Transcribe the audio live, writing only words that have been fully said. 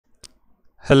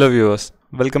Hello viewers,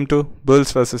 welcome to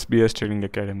Bulls vs Bears Trading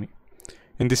Academy.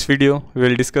 In this video, we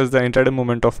will discuss the intraday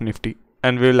movement of Nifty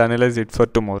and we will analyze it for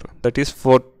tomorrow, that is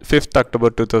 5th October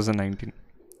 2019.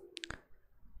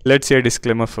 Let's see a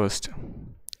disclaimer first.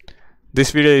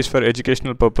 This video is for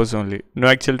educational purpose only. No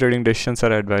actual trading decisions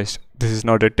are advised. This is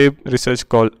not a tip, research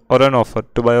call or an offer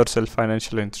to buy or sell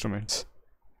financial instruments.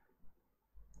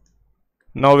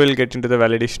 Now we will get into the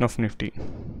validation of Nifty.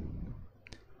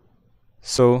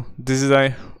 So this is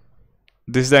the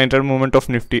intraday movement of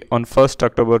Nifty on 1st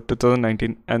October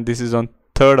 2019 and this is on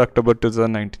 3rd October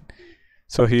 2019.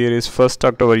 So here is 1st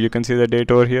October, you can see the date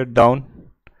over here down.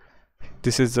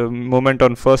 This is the movement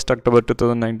on 1st October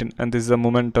 2019 and this is the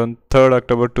movement on 3rd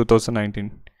October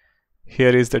 2019.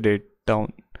 Here is the date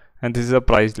down and this is the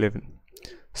price level.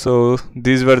 So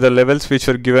these were the levels which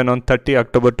were given on 30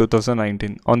 October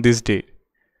 2019 on this day.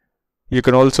 You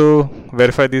can also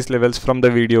verify these levels from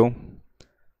the video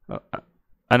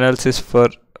analysis for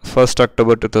 1st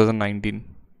October 2019.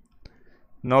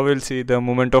 Now we'll see the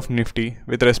movement of Nifty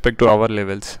with respect to our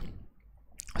levels.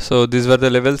 So these were the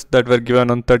levels that were given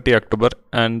on 30 October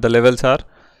and the levels are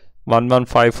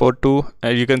 11542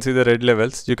 and you can see the red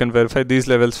levels. You can verify these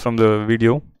levels from the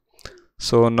video.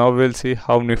 So now we'll see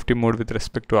how Nifty moved with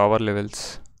respect to our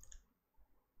levels.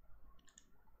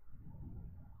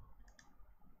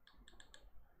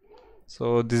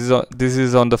 So this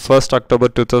is on the 1st October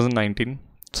 2019.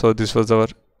 So this was our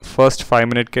first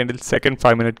 5-minute candle, second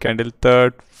 5-minute candle,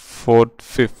 third, fourth,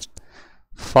 fifth.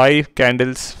 5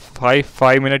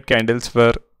 5-minute candles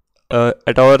were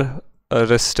at our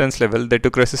resistance level. They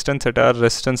took resistance at our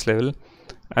resistance level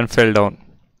and fell down.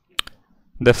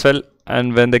 They fell,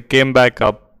 and when they came back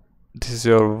up, this is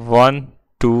your 1,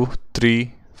 2,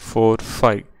 3, 4,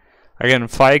 5. Again,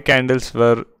 5 candles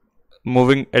were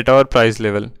moving at our price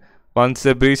level. Once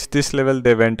they breached this level,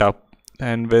 they went up,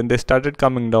 and when they started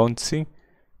coming down, see,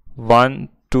 1,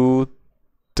 2,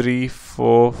 3,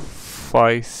 4,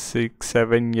 5, 6,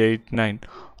 7, 8, 9.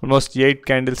 Almost 8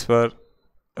 candles were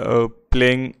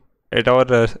playing at our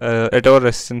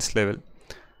resistance level.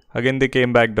 Again, they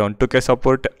came back down, took a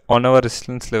support on our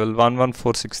resistance level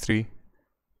 11463.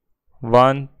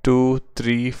 1, 2,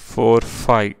 3, 4,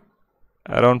 5.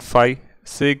 Around 5,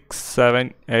 6,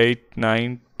 7, 8,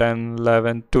 9, 10,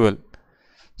 11, 12.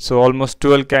 So almost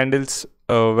 12 candles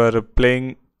were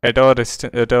playing at our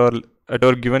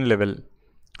given level,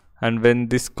 and when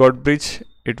this got breached,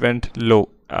 it went low.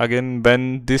 Again,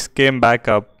 when this came back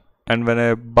up and when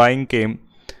a buying came,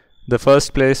 the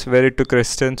first place where it took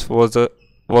resistance was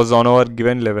on our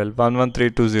given level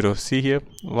 11320. See here,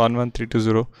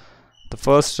 11320. The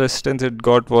first resistance it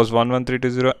got was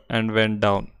 11320 and went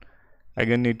down.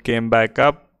 Again, it came back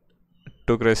up,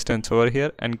 took resistance over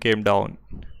here and came down.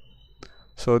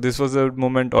 So this was the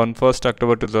movement on 1st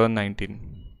October 2019.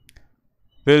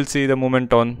 We'll see the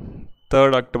movement on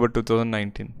 3rd October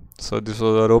 2019. So this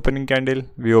was our opening candle.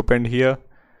 We opened here.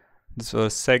 This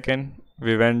was second.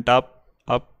 We went up.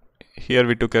 Here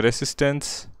we took a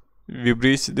resistance. We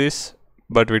breached this,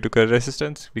 but we took a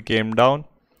resistance. We came down.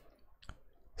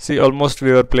 See, almost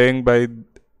we were playing by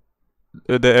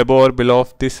the above or below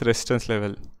of this resistance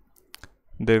level.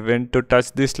 They went to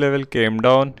touch this level, came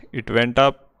down, it went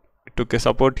up, it took a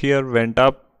support here, went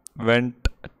up, went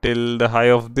till the high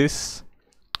of this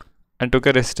and took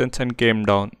a resistance and came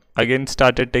down. Again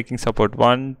started taking support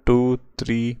 1, 2,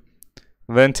 3.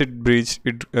 Once it breached,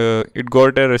 it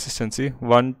got a resistance. See,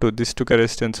 1, 2, this took a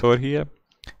resistance over here.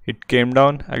 It came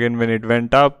down. Again, when it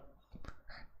went up,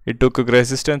 it took a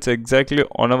resistance exactly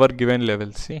on our given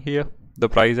level. See here, the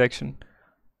price action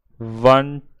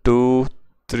 1, 2,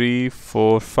 3,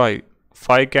 4, 5.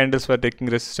 5 candles were taking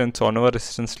resistance on our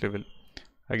resistance level.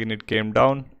 Again, it came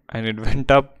down and it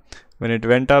went up. When it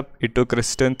went up, it took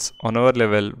resistance on our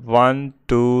level 1,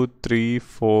 2, 3,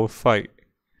 4, 5.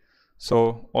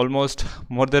 So almost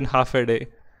more than half a day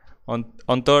on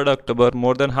 3rd October,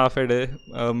 more than half a day,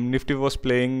 Nifty was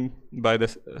playing by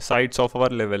the sides of our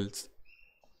levels.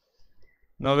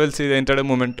 Now we'll see the intraday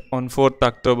movement on 4th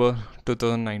October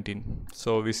 2019.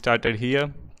 So we started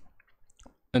here.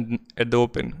 And at the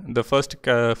open, the first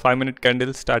 5-minute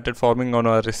candle started forming on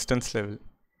our resistance level.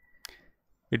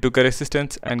 It took a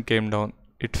resistance and came down.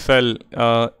 It fell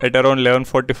at around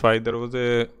 11:45. There was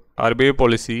a RBI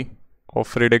policy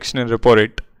of reduction in repo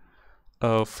rate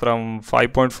from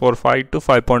 5.45 to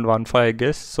 5.15, I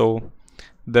guess. So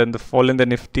then the fall in the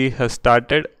Nifty has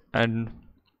started and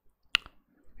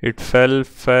it fell.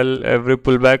 Every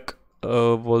pullback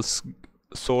was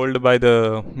sold by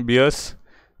the bears.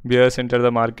 Bears enter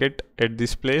the market at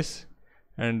this place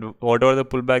and whatever the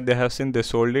pullback they have seen, they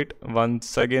sold it. Once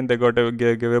again they got a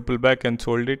give a pullback and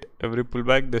sold it. Every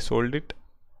pullback they sold it,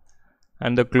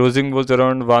 and the closing was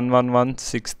around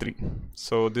 11163.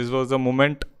 So this was the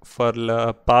moment for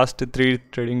past 3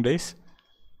 trading days.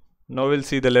 Now we'll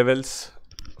see the levels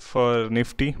for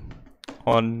Nifty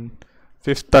on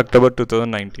 5th October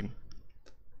 2019.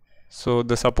 So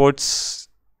the supports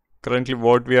currently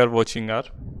what we are watching are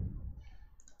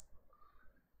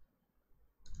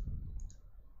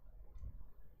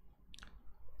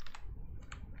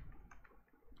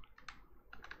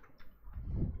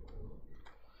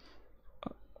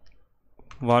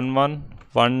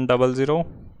 11100,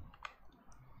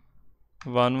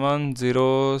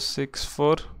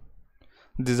 11064.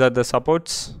 These are the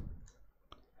supports,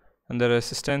 and the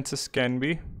resistances can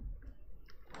be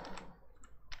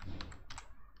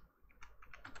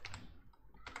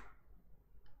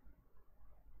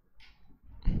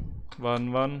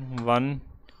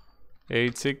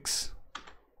 11186,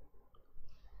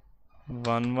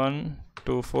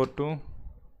 11242,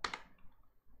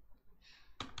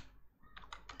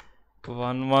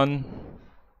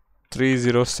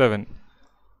 11307.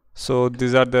 So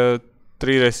these are the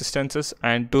 3 resistances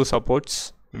and 2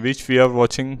 supports which we are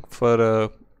watching for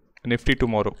Nifty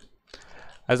tomorrow.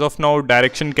 As of now,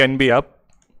 direction can be up.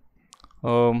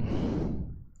 To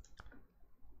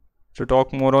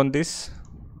talk more on this,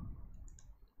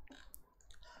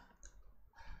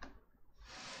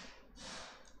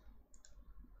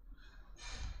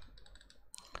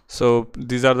 so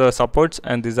these are the supports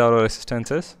and these are our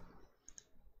resistances.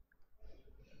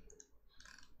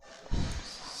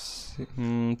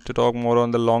 To talk more on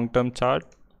the long-term chart,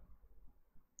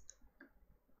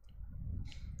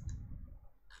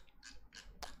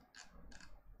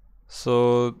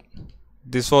 so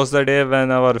this was the day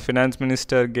when our finance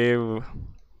minister gave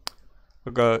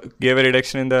a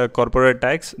reduction in the corporate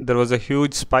tax. There was a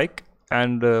huge spike,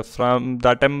 and from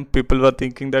that time people were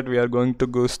thinking that we are going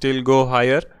to still go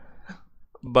higher,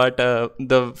 but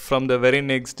from the very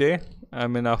next day, I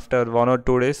mean after 1 or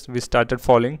 2 days, we started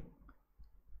falling.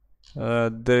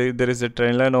 There is a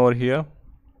trend line over here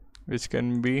which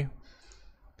can be,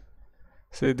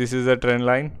 see, this is a trend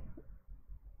line,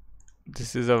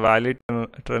 this is a valid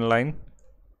trend line.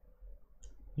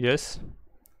 Yes,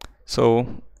 so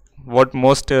what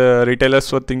most retailers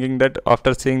were thinking that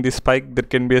after seeing this spike there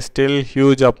can be a still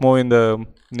huge up move in the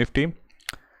Nifty,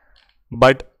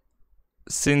 but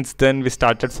since then we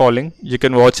started falling. You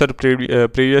can watch our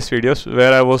previous videos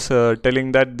where I was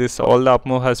telling that all the up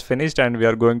move has finished and we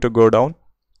are going to go down.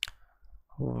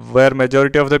 Where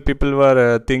majority of the people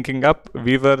were thinking up,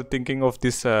 we were thinking of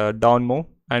this down move,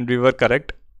 and we were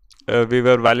correct. We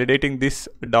were validating this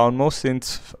down move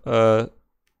since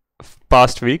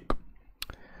past week.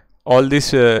 All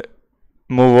this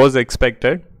move was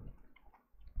expected.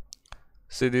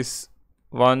 See this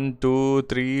 1, 2,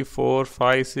 3, 4,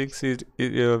 5, 6.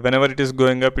 Whenever it is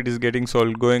going up, it is getting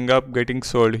sold. Going up, getting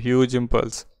sold. Huge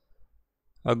impulse.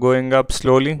 Going up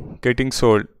slowly, getting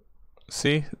sold.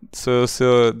 See, so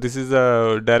this is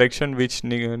the direction which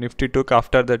Nifty took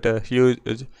after that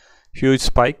huge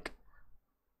spike.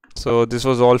 So this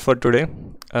was all for today.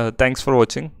 Thanks for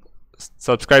watching.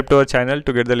 Subscribe to our channel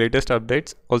to get the latest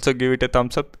updates. Also give it a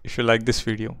thumbs up if you like this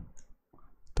video.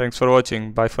 Thanks for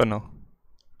watching. Bye for now.